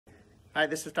Hi,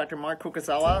 this is Dr. Mark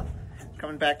Cucuzzella,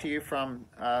 coming back to you from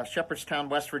Shepherdstown,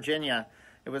 West Virginia.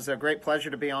 It was a great pleasure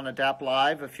to be on ADAPT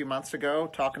Live a few months ago,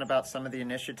 talking about some of the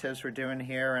initiatives we're doing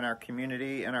here in our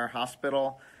community, in our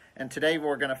hospital. And today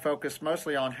we're going to focus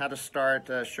mostly on how to start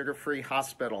a sugar-free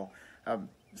hospital.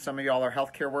 Some of y'all are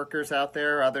healthcare workers out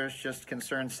there, others just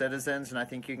concerned citizens, and I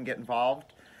think you can get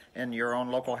involved in your own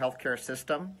local healthcare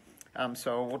system.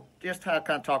 So we'll just kind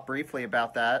of talk briefly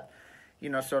about that.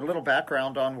 So a little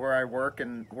background on where I work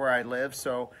and where I live.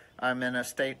 So I'm in a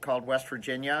state called West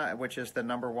Virginia, which is the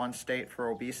 #1 state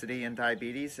for obesity and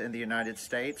diabetes in the United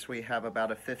States. We have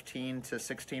about a 15 to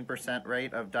 16%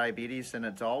 rate of diabetes in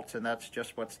adults, and that's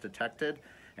just what's detected.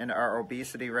 And our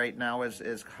obesity rate now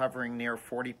is hovering near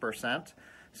 40%.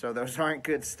 So those aren't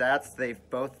good stats. They've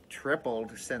both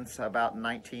tripled since about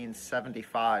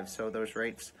 1975. So those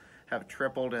rates have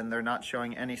tripled, and they're not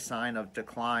showing any sign of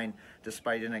decline,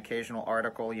 despite an occasional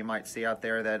article you might see out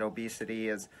there that obesity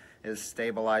is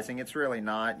stabilizing. It's really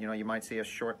not. You might see a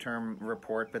short-term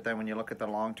report, but then when you look at the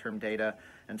long-term data,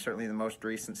 and certainly the most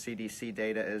recent CDC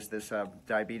data, is this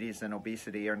diabetes and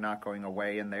obesity are not going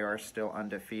away, and they are still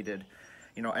undefeated.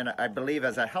 And I believe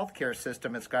as a healthcare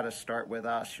system, it's got to start with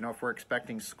us. If we're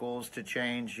expecting schools to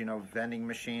change, vending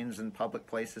machines and public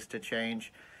places to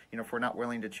change, if we're not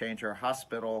willing to change our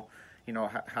hospital,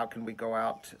 how can we go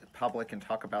out public and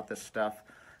talk about this stuff?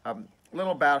 A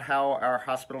little about how our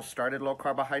hospital started low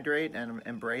carbohydrate and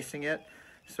embracing it.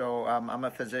 So I'm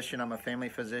a physician, I'm a family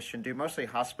physician, do mostly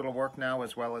hospital work now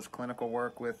as well as clinical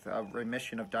work with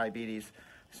remission of diabetes.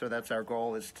 So that's our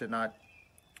goal, is to not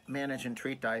manage and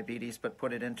treat diabetes, but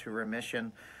put it into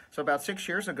remission. So about 6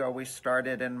 years ago, we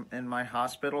started in my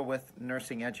hospital with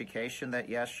nursing education that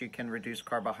yes, you can reduce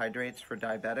carbohydrates for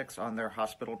diabetics on their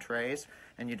hospital trays,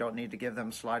 and you don't need to give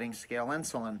them sliding scale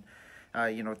insulin.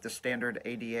 The standard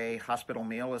ADA hospital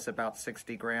meal is about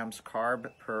 60 grams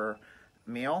carb per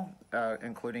meal,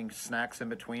 including snacks in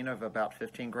between of about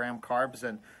 15-gram carbs.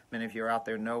 And many of you out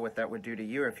there know what that would do to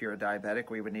you. If you're a diabetic,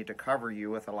 we would need to cover you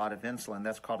with a lot of insulin.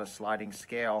 That's called a sliding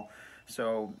scale.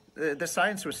 So the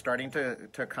science was starting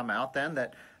to come out then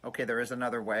that, okay, there is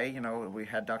another way. We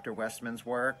had Dr. Westman's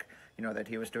work, that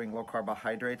he was doing low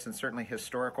carbohydrates, and certainly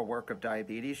historical work of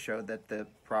diabetes showed that the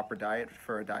proper diet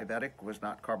for a diabetic was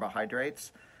not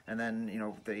carbohydrates. And then,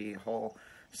 the whole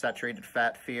saturated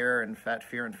fat fear and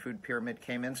food pyramid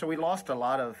came in. So we lost a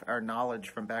lot of our knowledge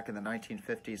from back in the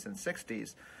 1950s and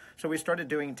 60s. So we started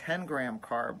doing 10-gram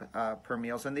carb per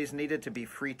meals, and these needed to be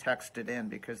free texted in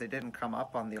because they didn't come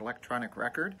up on the electronic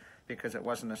record because it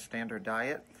wasn't a standard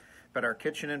diet. But our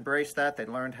kitchen embraced that. They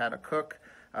learned how to cook.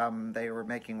 They were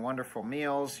making wonderful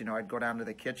meals. I'd go down to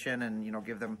the kitchen and,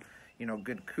 give them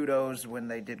good kudos when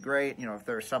they did great. If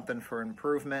there was something for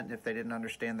improvement, if they didn't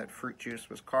understand that fruit juice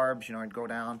was carbs, I'd go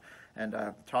down and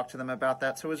talk to them about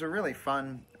that. So it was a really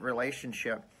fun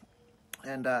relationship.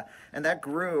 And that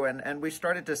grew, and we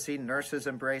started to see nurses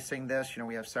embracing this.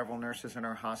 We have several nurses in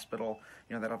our hospital,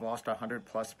 that have lost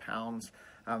 100+ pounds.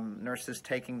 Nurses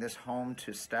taking this home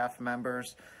to staff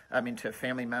members, to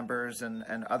family members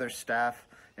and other staff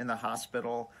in the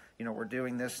hospital. We're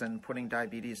doing this and putting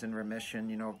diabetes in remission,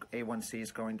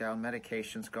 A1Cs going down,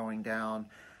 medications going down.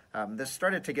 This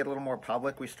started to get a little more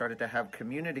public. We started to have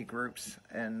community groups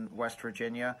in West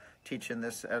Virginia teaching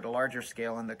this at a larger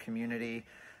scale in the community.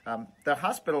 The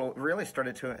hospital really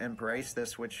started to embrace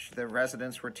this, which the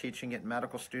residents were teaching it,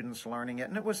 medical students learning it,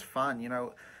 and it was fun,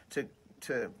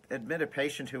 to admit a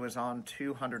patient who was on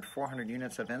 200, 400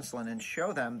 units of insulin and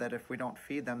show them that if we don't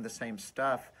feed them the same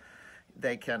stuff,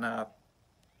 they can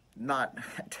not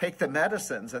take the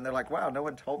medicines. And they're like, wow, no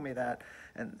one told me that.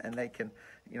 And they can,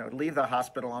 leave the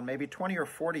hospital on maybe 20 or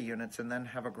 40 units and then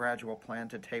have a gradual plan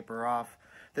to taper off.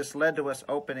 This led to us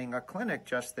opening a clinic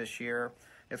just this year.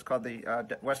 It's called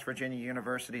the West Virginia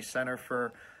University Center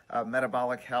for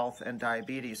Metabolic Health and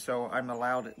Diabetes. So I'm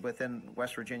allowed within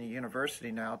West Virginia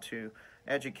University now to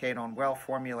educate on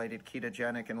well-formulated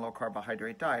ketogenic and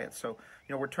low-carbohydrate diets. So,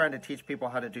 we're trying to teach people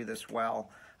how to do this well.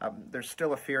 There's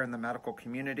still a fear in the medical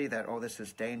community that, oh, this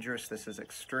is dangerous, this is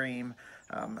extreme,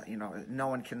 no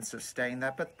one can sustain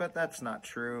that, but that's not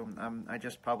true. I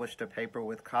just published a paper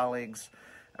with colleagues,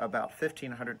 about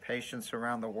 1,500 patients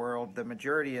around the world. The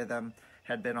majority of them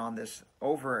had been on this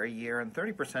over a year, and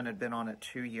 30% had been on it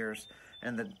 2 years.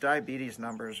 And the diabetes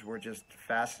numbers were just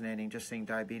fascinating, just seeing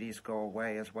diabetes go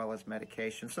away as well as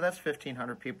medication. So that's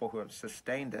 1,500 people who have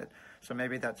sustained it. So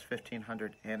maybe that's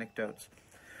 1,500 anecdotes.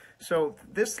 So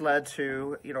this led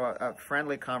to, a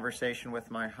friendly conversation with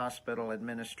my hospital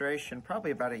administration probably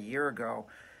about a year ago.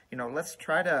 let's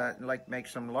try to make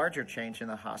some larger change in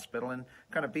the hospital and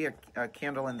kind of be a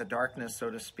candle in the darkness, so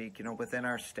to speak, within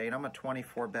our state. I'm a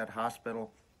 24-bed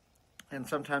hospital, and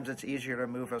sometimes it's easier to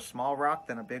move a small rock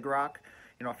than a big rock.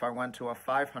 If I went to a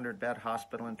 500-bed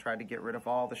hospital and tried to get rid of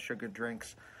all the sugar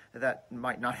drinks, that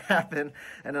might not happen.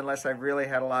 And unless I really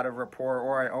had a lot of rapport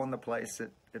or I own the place,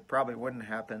 it probably wouldn't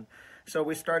happen. So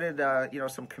we started,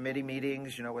 some committee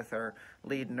meetings, with our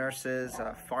lead nurses,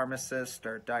 pharmacist,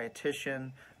 our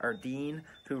dietitian, our dean,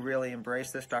 who really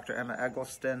embraced this. Dr. Emma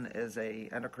Eggleston is a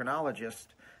endocrinologist,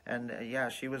 and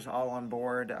she was all on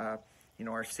board. Our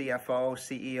CFO,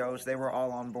 CEOs, they were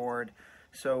all on board.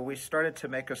 So we started to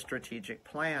make a strategic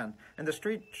plan. And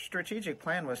the strategic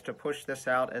plan was to push this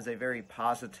out as a very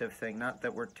positive thing, not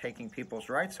that we're taking people's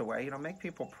rights away. Make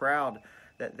people proud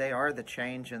that they are the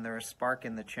change and they're a spark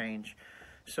in the change.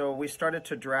 So we started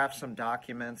to draft some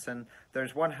documents, and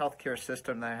there's one healthcare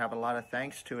system that I have a lot of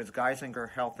thanks to. It's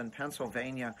Geisinger Health in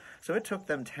Pennsylvania. So it took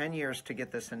them 10 years to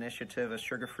get this initiative, a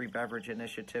sugar-free beverage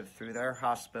initiative, through their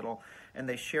hospital, and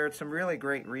they shared some really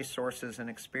great resources and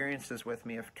experiences with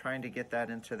me of trying to get that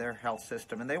into their health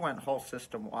system. And they went whole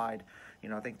system-wide.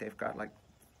 I think they've got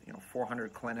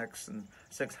 400 clinics and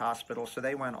 6 hospitals, so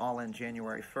they went all in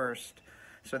January 1st.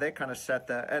 So they kind of set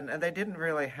and they didn't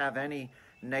really have any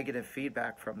negative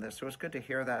feedback from this. So it was good to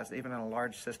hear that, even in a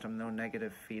large system, no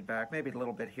negative feedback, maybe a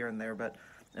little bit here and there, but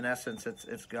in essence,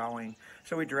 it's going.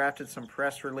 So we drafted some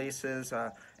press releases,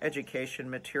 education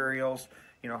materials,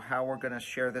 how we're going to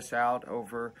share this out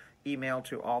over email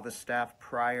to all the staff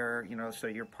prior, so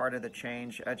you're part of the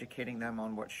change, educating them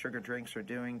on what sugar drinks are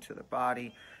doing to the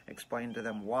body, explain to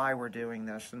them why we're doing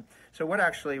this. And so what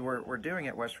actually we're doing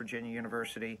at West Virginia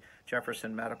University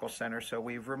Jefferson Medical Center, so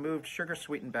we've removed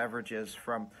sugar-sweetened beverages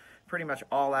from pretty much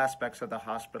all aspects of the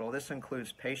hospital. This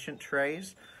includes patient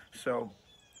trays. So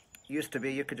used to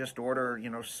be you could just order,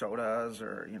 sodas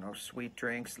or, sweet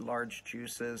drinks, large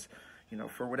juices.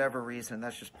 For whatever reason,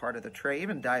 that's just part of the tray.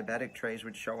 Even diabetic trays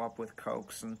would show up with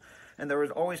Cokes, and there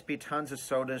would always be tons of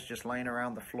sodas just laying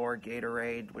around the floor,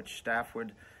 Gatorade, which staff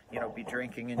would, be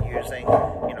drinking and using,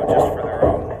 just for their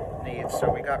own needs.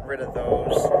 So we got rid of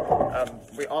those.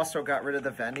 We also got rid of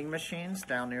the vending machines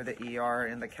down near the ER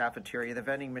in the cafeteria. The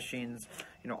vending machines,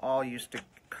 all used to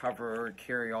cover or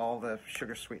carry all the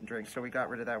sugar-sweetened drinks. So we got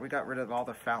rid of that. We got rid of all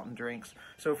the fountain drinks.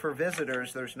 So for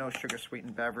visitors, there's no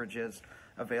sugar-sweetened beverages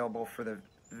available for the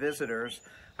visitors.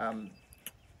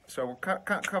 So we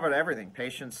covered everything,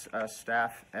 patients,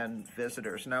 staff, and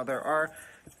visitors. Now, there are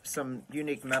some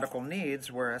unique medical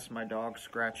needs, whereas my dog's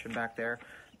scratching back there.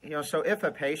 So if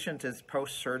a patient is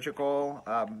post-surgical,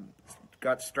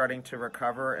 gut starting to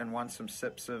recover and wants some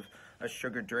sips of a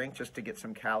sugar drink just to get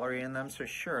some calorie in them, so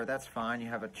sure, that's fine. You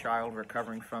have a child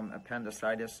recovering from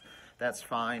appendicitis, that's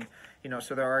fine.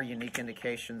 So there are unique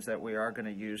indications that we are going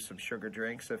to use some sugar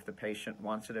drinks if the patient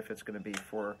wants it, if it's going to be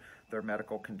for their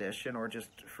medical condition or just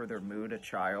for their mood, a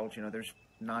child. There's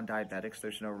non-diabetics,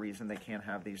 there's no reason they can't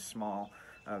have these small,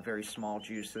 very small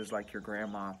juices like your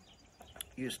grandma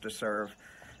used to serve.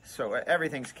 So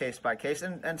everything's case by case,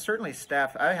 and certainly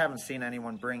staff, I haven't seen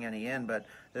anyone bring any in, but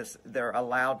they're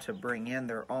allowed to bring in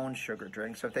their own sugar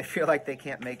drink. So if they feel like they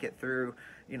can't make it through,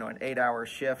 an 8-hour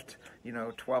shift,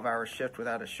 12-hour shift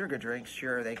without a sugar drink,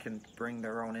 sure, they can bring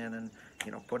their own in and,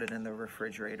 put it in the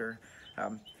refrigerator.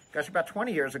 Gosh, about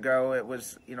 20 years ago, it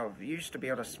was, you used to be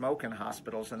able to smoke in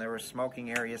hospitals, and there were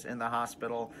smoking areas in the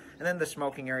hospital, and then the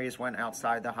smoking areas went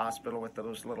outside the hospital with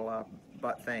those little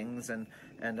butt things, and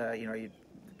you'd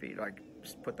be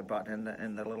just put the butt in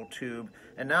the little tube,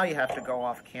 and now you have to go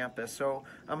off campus. So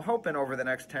I'm hoping over the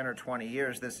next 10 or 20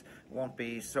 years this won't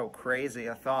be so crazy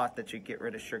a thought that you get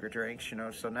rid of sugar drinks,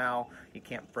 so now you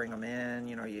can't bring them in,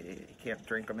 you can't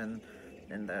drink them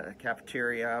in the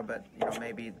cafeteria, but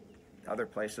maybe other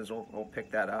places will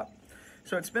pick that up.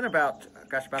 So it's been about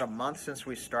a month since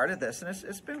we started this, and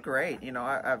it's been great.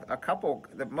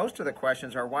 I've most of the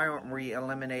questions are, why aren't we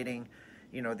eliminating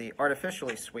the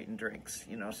artificially sweetened drinks,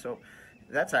 so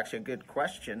that's actually a good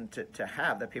question to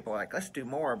have, that people are like, let's do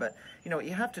more, but,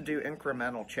 you have to do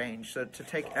incremental change. So to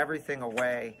take everything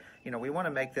away, we want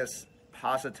to make this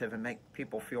positive and make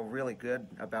people feel really good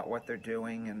about what they're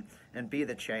doing and be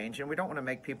the change. And we don't want to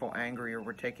make people angry or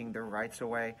we're taking their rights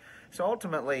away. So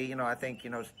ultimately, I think,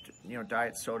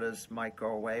 diet sodas might go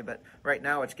away, but right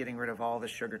now it's getting rid of all the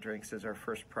sugar drinks is our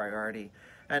first priority.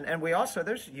 And we also,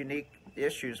 there's unique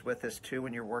issues with this too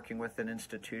when you're working with an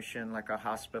institution like a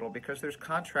hospital, because there's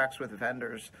contracts with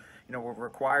vendors. You know, we're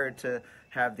required to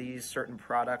have these certain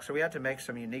products, so we had to make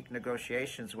some unique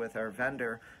negotiations with our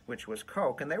vendor, which was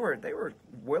Coke, and they were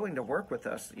willing to work with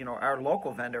us. You know, our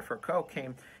local vendor for Coke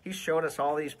came, he showed us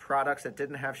all these products that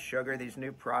didn't have sugar, these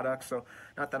new products. So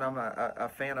not that I'm a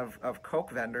fan of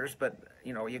Coke vendors, but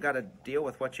you know, you got to deal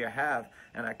with what you have,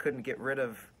 and I couldn't get rid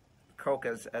of Coke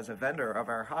as a vendor of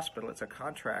our hospital. It's a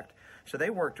contract. So they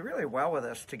worked really well with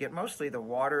us to get mostly the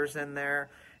waters in there,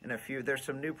 and there's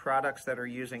some new products that are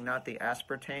using not the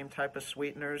aspartame type of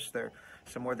sweeteners, they're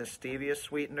some more the stevia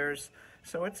sweeteners.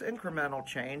 So it's incremental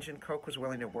change, and Coke was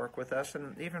willing to work with us,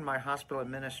 and even my hospital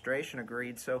administration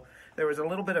agreed. So there was a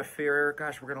little bit of fear,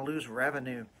 gosh, we're going to lose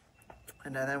revenue.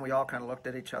 And then we all kind of looked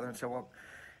at each other and said, well,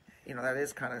 you know, that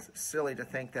is kind of silly to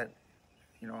think that,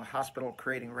 you know, a hospital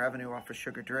creating revenue off of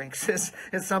sugar drinks is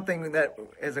something that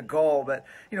is a goal, but,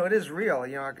 you know, it is real.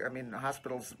 You know, I mean,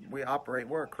 hospitals, we're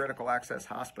a critical access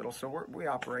hospital, so we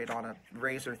operate on a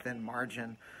razor-thin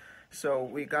margin. So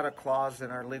we got a clause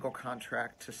in our legal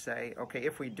contract to say, okay,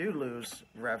 if we do lose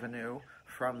revenue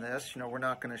from this, you know, we're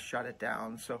not going to shut it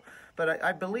down. So, but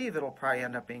I believe it'll probably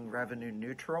end up being revenue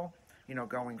neutral, you know,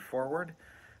 going forward.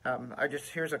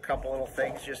 Here's a couple little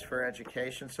things just for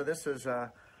education. So this is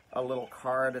a little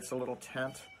card. It's a little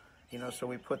tent, you know, so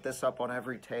we put this up on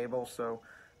every table so,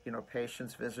 you know,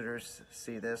 patients, visitors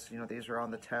see this. You know, these are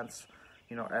on the tents,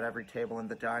 you know, at every table in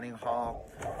the dining hall.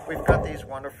 We've got these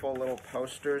wonderful little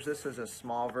posters. This is a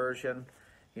small version.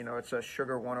 You know, it's a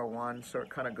Sugar 101, so it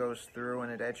kind of goes through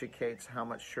and it educates how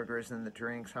much sugar is in the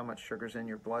drinks, how much sugar is in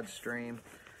your bloodstream.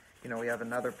 You know, we have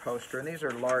another poster, and these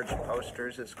are large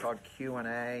posters. It's called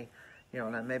Q&A. You know,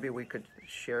 and then maybe we could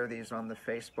share these on the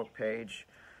Facebook page.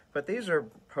 But these are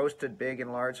posted big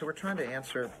and large, so we're trying to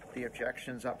answer the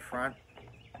objections up front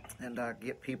and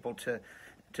get people to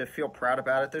feel proud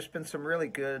about it. There's been some really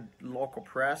good local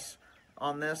press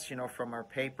on this, you know, from our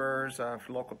papers,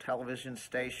 local television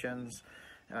stations,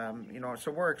 you know,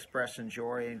 so we're expressing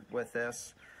joy with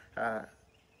this.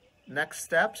 Next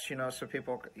steps, you know, so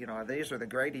people, you know, these are the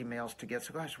great emails to get.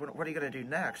 So, gosh, what are you going to do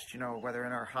next, you know, whether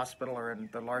in our hospital or in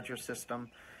the larger system?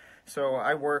 So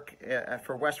I work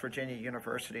for West Virginia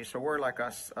University, so we're like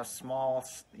a small,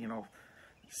 you know,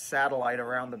 satellite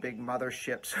around the big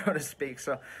mothership, so to speak.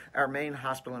 So our main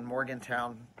hospital in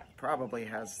Morgantown probably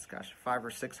has, gosh, 500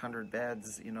 or 600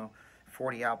 beds, you know,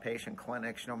 40 outpatient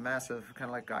clinics, you know, massive, kind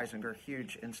of like Geisinger,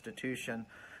 huge institution.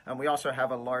 And we also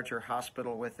have a larger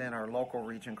hospital within our local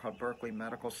region called Berkeley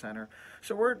Medical Center.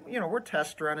 So we're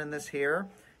test running this here,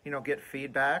 you know, get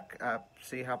feedback,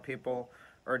 see how people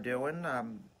are doing,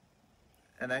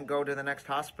 and then go to the next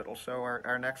hospital. So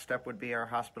our next step would be our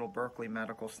hospital, Berkeley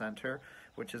Medical Center,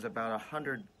 which is about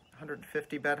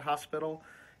 150 bed hospital,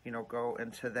 you know, go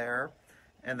into there.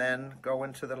 And then go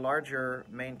into the larger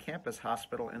main campus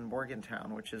hospital in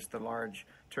Morgantown, which is the large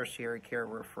tertiary care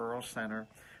referral center.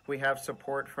 We have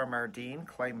support from our dean,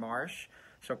 Clay Marsh.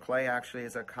 So Clay actually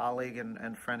is a colleague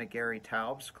and friend of Gary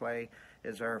Taubes. Clay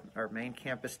is our main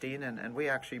campus dean, and we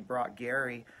actually brought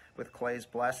Gary, with Clay's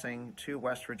blessing, to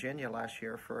West Virginia last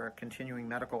year for a continuing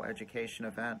medical education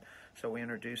event. So we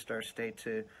introduced our state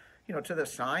to, you know, to the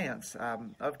science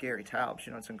of Gary Taubes.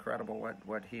 You know, it's incredible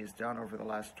what he's done over the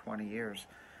last 20 years.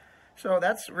 So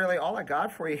that's really all I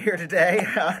got for you here today.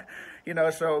 You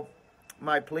know, so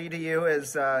my plea to you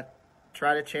is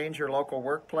try to change your local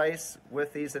workplace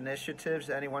with these initiatives.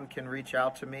 Anyone can reach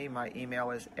out to me. My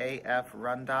email is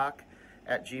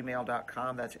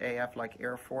afrundoc@gmail.com. That's AF like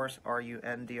Air Force,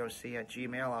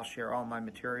 RUNDOC@gmail. I'll share all my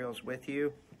materials with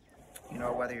you. You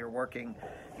know, whether you're working,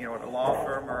 you know, at a law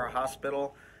firm or a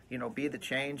hospital, you know, be the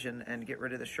change and get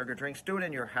rid of the sugar drinks. Do it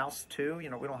in your house too. You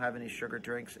know, we don't have any sugar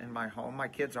drinks in my home. My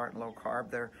kids aren't low carb.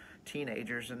 They're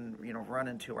teenagers and, you know,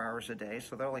 running 2 hours a day,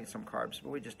 so they'll eat some carbs, but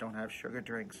we just don't have sugar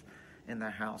drinks in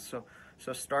the house. So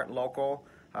start local.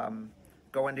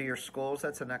 Go into your schools.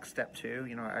 That's the next step too.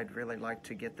 You know, I'd really like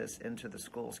to get this into the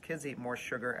schools. Kids eat more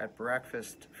sugar at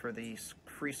breakfast for the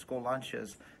free school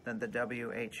lunches than the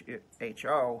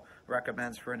WHO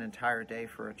recommends for an entire day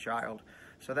for a child.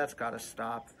 So that's got to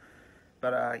stop.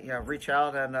 But yeah, reach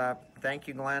out, and thank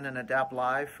you, Glenn and Adapt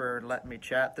Live, for letting me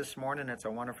chat this morning. It's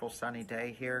a wonderful sunny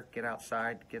day here. Get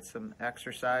outside, get some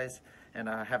exercise, and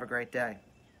have a great day.